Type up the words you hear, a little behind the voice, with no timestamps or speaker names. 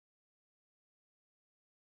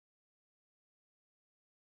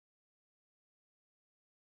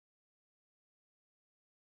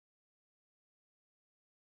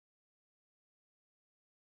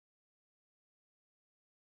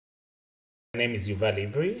My name is Yuval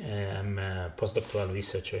Evri. I'm a postdoctoral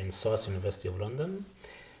researcher in SOAS, University of London.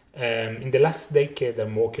 In the last decade,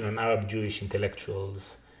 I'm working on Arab Jewish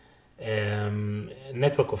intellectuals, a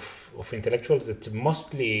network of intellectuals that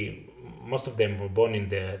most of them were born in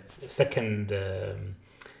the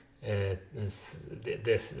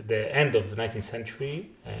the end of the 19th century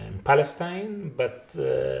in Palestine, but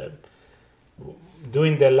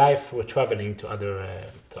during their life were traveling to other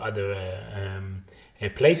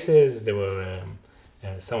places. They were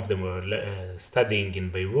some of them were studying in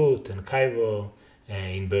Beirut and Cairo,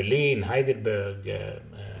 in Berlin, Heidelberg,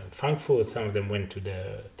 Frankfurt. Some of them went to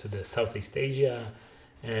the Southeast Asia,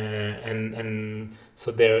 and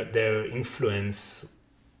so their influence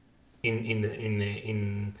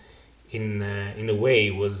in a way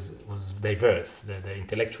was diverse. The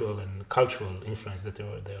intellectual and cultural influence that they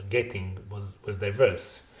were getting was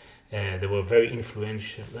diverse. They were very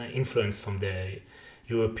influenced from the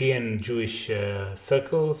European Jewish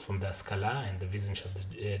circles, from the Haskalah and the Wissenschaft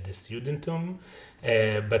des Judentum,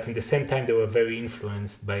 but in the same time they were very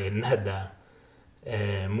influenced by a Nahda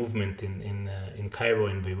movement in Cairo,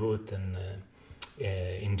 in Beirut, and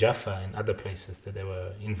in Jaffa and other places that they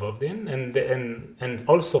were involved in, and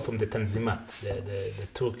also from the Tanzimat, the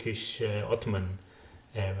Turkish Ottoman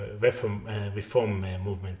reform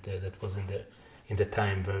movement that was in the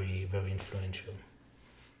time very influential.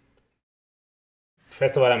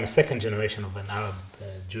 First of all, I'm a second generation of an Arab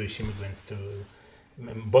Jewish immigrants.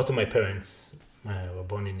 Both of my parents were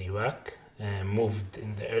born in Iraq, moved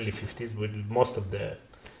in the early 50s with most of the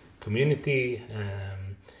community,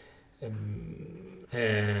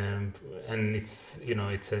 and it's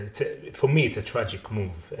for me it's a tragic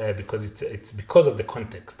move because it's because of the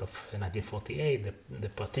context of 1948, the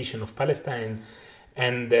partition of Palestine,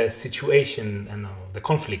 and the situation and the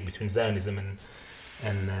conflict between Zionism and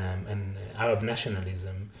Arab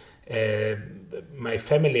nationalism. My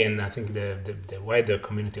family and I think the wider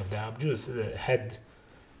community of the Arab Jews had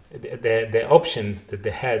the options that they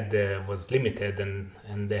had was limited,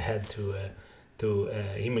 and they had to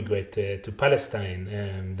immigrate to Palestine,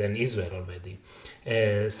 then Israel already.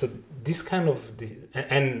 So this kind of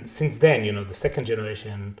and since then, the second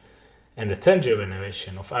generation and the third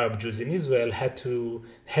generation of Arab Jews in Israel had a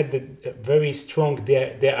very strong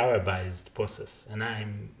de-Arabized process, and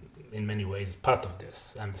I'm in many ways part of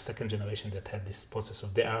this. I'm the second generation that had this process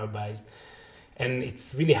of de-Arabized, and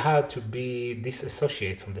it's really hard to be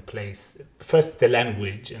disassociate from the place. First the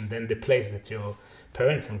language, and then the place that your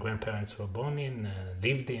parents and grandparents were born in,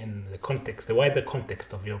 lived in, the context, the wider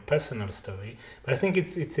context of your personal story. But I think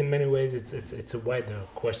it's in many ways it's a wider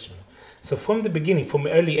question. So from the beginning, from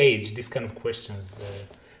early age, these kind of questions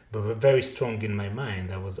were very strong in my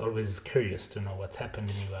mind. I was always curious to know what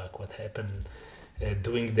happened in Iraq, what happened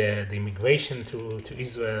during the immigration to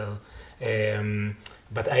Israel.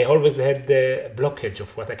 But I always had the blockage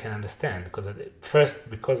of what I can understand, because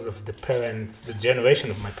because of the parents, the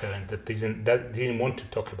generation of my parents that didn't want to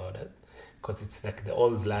talk about it, because it's like the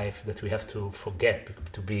old life that we have to forget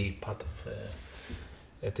to be part of,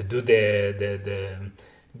 to do the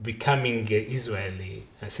becoming Israeli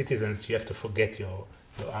citizens. You have to forget your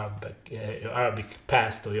Arabic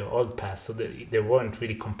past or your old past, so they weren't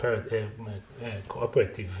really cooperative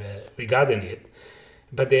regarding it.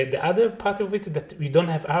 But the other part of it is that we don't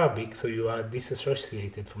have Arabic, so you are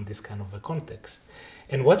disassociated from this kind of a context.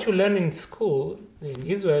 And what you learn in school in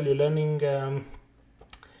Israel, you're learning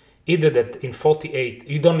either that in 48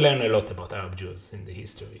 you don't learn a lot about Arab Jews in the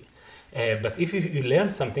history. But if you learn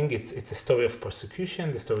something, it's a story of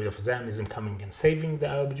persecution, the story of Zionism coming and saving the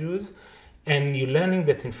Arab Jews, and you're learning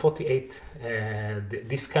that in 48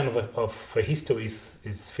 this kind of history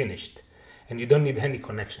is finished, and you don't need any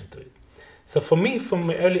connection to it. So for me, from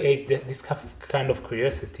an early age, this kind of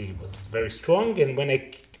curiosity was very strong, and when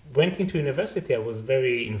I went into university, I was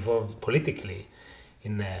very involved politically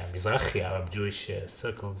in Mizrahi Arab Jewish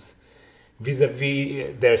circles,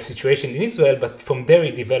 vis-a-vis their situation in Israel, but from there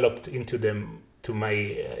it developed to my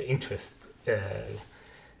interest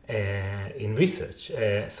in research.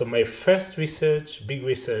 So my first big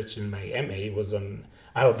research in my MA was on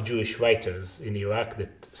Arab Jewish writers in Iraq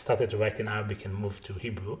that started to write in Arabic and moved to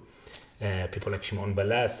Hebrew. People like Shimon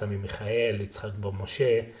Balas, Sami Michael, Yitzhak Bar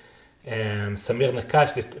Moshe, Samir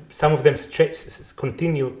Nakash, that some of them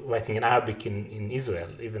continue writing in Arabic in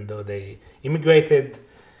Israel, even though they immigrated.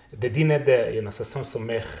 The Dined, Sasson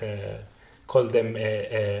Somech called them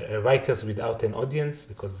writers without an audience,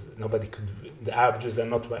 because the Arab Jews are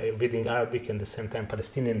not reading Arabic, and at the same time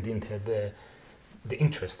Palestinians didn't have the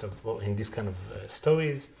interest in these kind of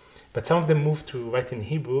stories. But some of them moved to write in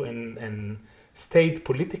Hebrew, and stayed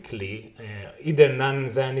politically either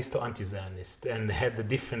non-Zionist or anti-Zionist, and had a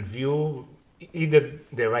different view. Either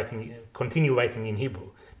they continue writing in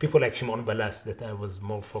Hebrew. People like Shimon Balas that I was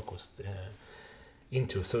more focused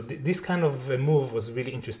into. So this kind of a move was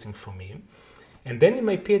really interesting for me. And then in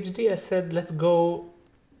my PhD, I said, let's go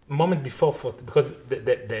moment before, because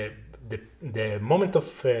the moment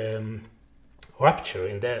of rupture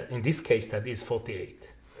in this case study is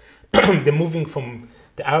 48. The moving from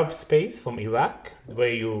the Arab space, from Iraq, where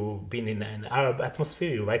you've been in an Arab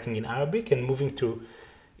atmosphere, you're writing in Arabic, and moving to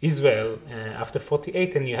Israel after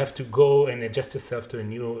 48, and you have to go and adjust yourself to a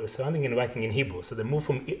new surrounding and writing in Hebrew. So the move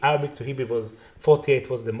from Arabic to Hebrew was 48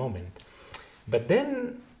 was the moment. But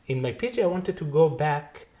then in my PhD, I wanted to go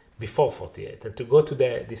back before 48 and to go to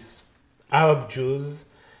these Arab Jews,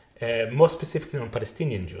 more specifically on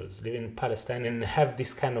Palestinian Jews living in Palestine, and have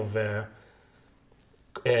this kind of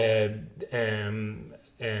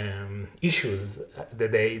issues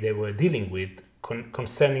that they were dealing with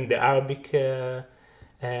concerning the Arabic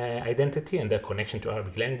identity and their connection to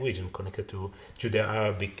Arabic language and connected to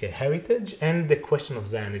Judeo-Arabic heritage, and the question of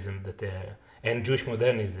Zionism and Jewish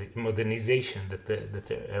modernization that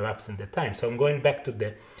erupts in the time. So I'm going back to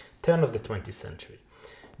the turn of the 20th century.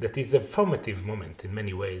 That is a formative moment in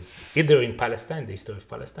many ways, either in Palestine, the history of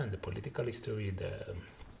Palestine, the political history, the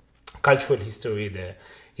cultural history,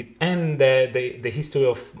 and the history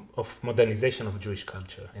of modernization of Jewish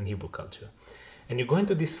culture and Hebrew culture. And you go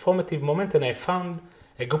into this formative moment, and I found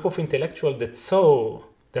a group of intellectuals that saw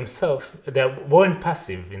themselves, they weren't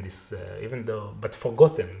passive in this, but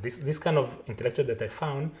forgotten. This kind of intellectual that I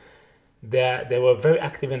found, they were very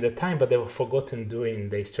active in the time, but they were forgotten during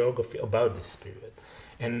the historiography about this period.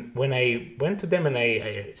 And when I went to them and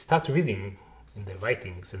I started reading in the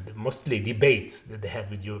writings and mostly debates that they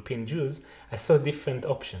had with European Jews, I saw different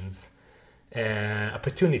options,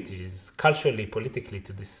 opportunities, culturally, politically,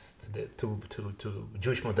 to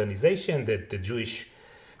Jewish modernization, the Jewish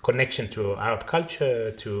connection to Arab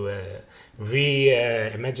culture, to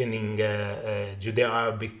reimagining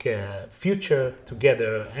Judeo-Arabic future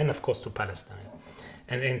together, and of course to Palestine.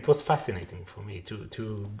 And it was fascinating for me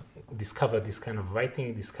to discover this kind of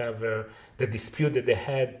writing, discover the dispute that they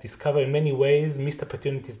had, discover in many ways missed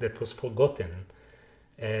opportunities that was forgotten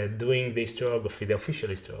doing the historiography, the official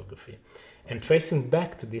historiography. And tracing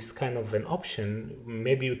back to this kind of an option,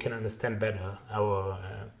 maybe we can understand better our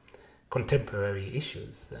contemporary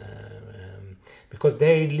issues, because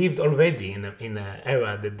they lived already in an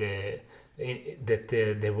era that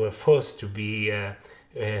they were forced to be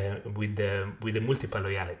with the multiple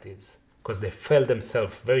loyalties, because they felt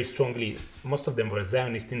themselves very strongly. Most of them were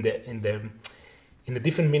Zionist in the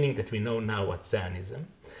different meaning that we know now what Zionism,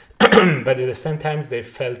 but at the same time they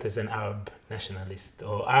felt as an Arab nationalist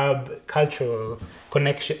or Arab cultural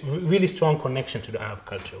connection, really strong connection to the Arab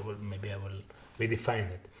culture. Well, maybe I will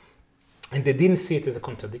redefine it. And they didn't see it as a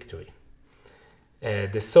contradictory.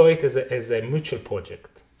 They saw it as a mutual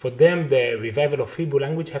project. For them, the revival of Hebrew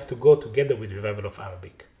language have to go together with revival of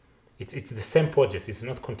Arabic. It's the same project. It's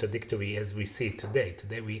not contradictory as we see it today.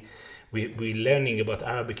 Today we're learning about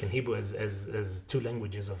Arabic and Hebrew as two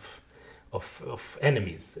languages of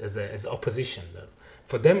enemies, as opposition.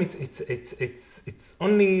 For them, it's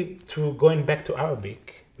only through going back to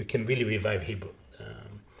Arabic we can really revive Hebrew.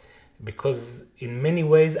 Because in many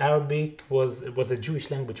ways Arabic was a Jewish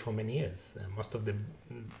language for many years. Most of the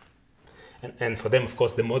and for them, of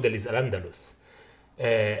course, the model is Al-Andalus.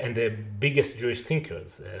 And the biggest Jewish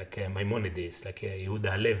thinkers, like Maimonides, like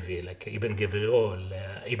Yehuda Halevi, like Ibn Gevriol,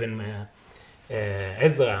 Ibn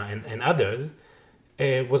Ezra, and others,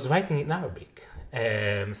 was writing in Arabic.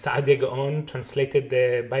 Saadia Gaon translated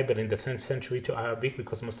the Bible in the 10th century to Arabic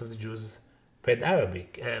because most of the Jews read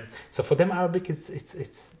Arabic. So for them, Arabic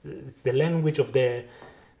it's the language of the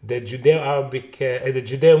Judeo-Arabic, the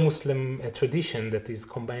Judeo-Muslim tradition that is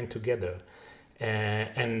combined together.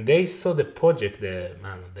 And they saw the project, the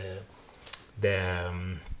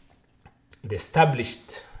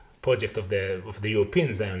established project of the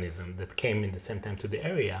European Zionism that came in the same time to the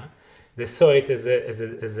area. They saw it as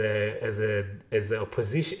a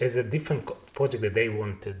opposition, as a different project that they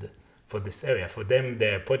wanted for this area. For them,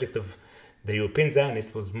 the project of the European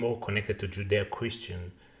Zionist was more connected to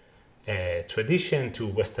Judeo-Christian tradition, to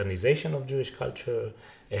Westernization of Jewish culture,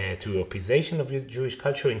 to Europeization of Jewish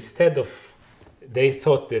culture. Instead of, they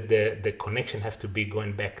thought that the connection have to be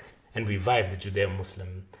going back and revive the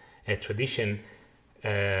Judeo-Muslim tradition,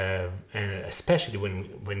 especially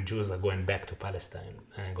when Jews are going back to Palestine,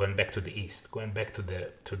 going back to the East, going back to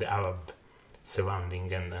the Arab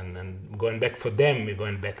surrounding, and going back for them, we're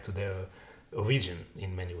going back to their origin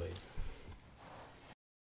in many ways.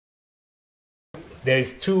 there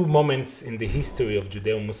is two moments in the history of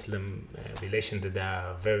Judeo-Muslim relation that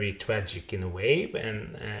are very tragic in a way,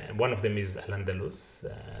 and one of them is Al-Andalus,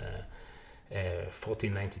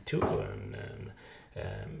 1492, and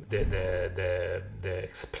the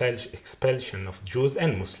expulsion of Jews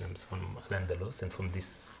and Muslims from Al-Andalus, and from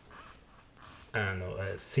this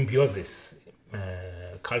symbiosis,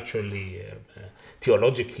 culturally,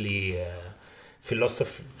 theologically,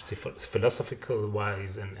 philosophical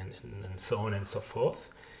wise, and so on and so forth.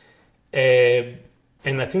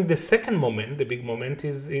 And I think the second moment, the big moment,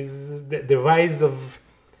 is the rise of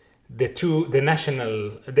the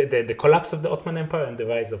collapse of the Ottoman Empire and the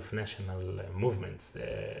rise of national movements.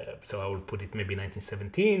 So I will put it maybe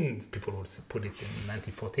 1917. People will put it in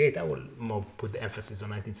 1948. I will more put the emphasis on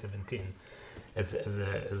 1917 as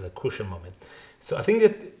a crucial moment. So I think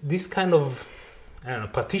that this kind of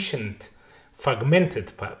partitioned,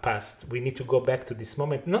 fragmented past, we need to go back to this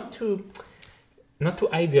moment, not to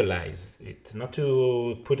idealize it, not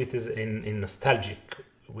to put it as in nostalgic.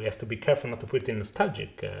 We have to be careful not to put it in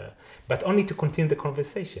nostalgic, but only to continue the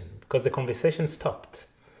conversation, because the conversation stopped,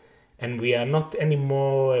 and we are not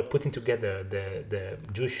anymore putting together the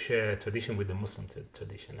Jewish tradition with the Muslim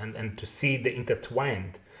tradition, and to see the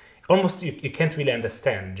intertwined. Almost you can't really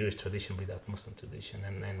understand Jewish tradition without Muslim tradition,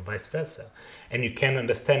 and vice versa. And you can't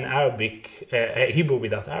understand Hebrew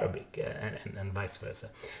without Arabic, and vice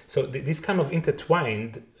versa. So this kind of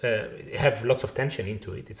intertwined have lots of tension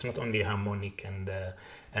into it. It's not only harmonic and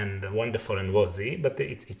wonderful and rosy, but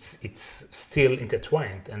it's still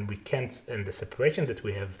intertwined, and we can't. And the separation that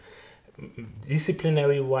we have,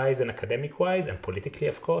 disciplinary wise and academic wise, and politically,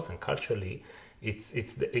 of course, and culturally,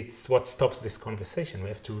 it's what stops this conversation. We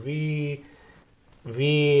have to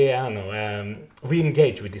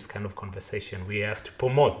re-engage with this kind of conversation. We have to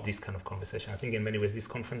promote this kind of conversation. I think in many ways this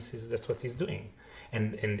conference that's what he's doing,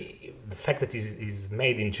 and the fact that it is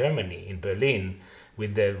made in Germany, in Berlin,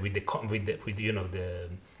 with the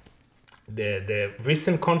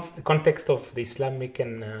recent context of the Islamic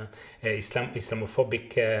and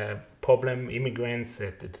Islamophobic problem, immigrants,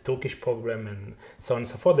 the Turkish problem, and so on and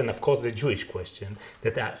so forth, and of course the Jewish question,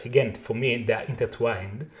 that are, again, for me, they are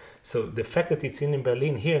intertwined. So the fact that it's in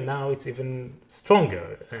Berlin here now, it's even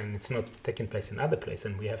stronger, and it's not taking place in other places,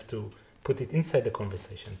 and we have to put it inside the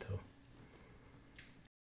conversation too.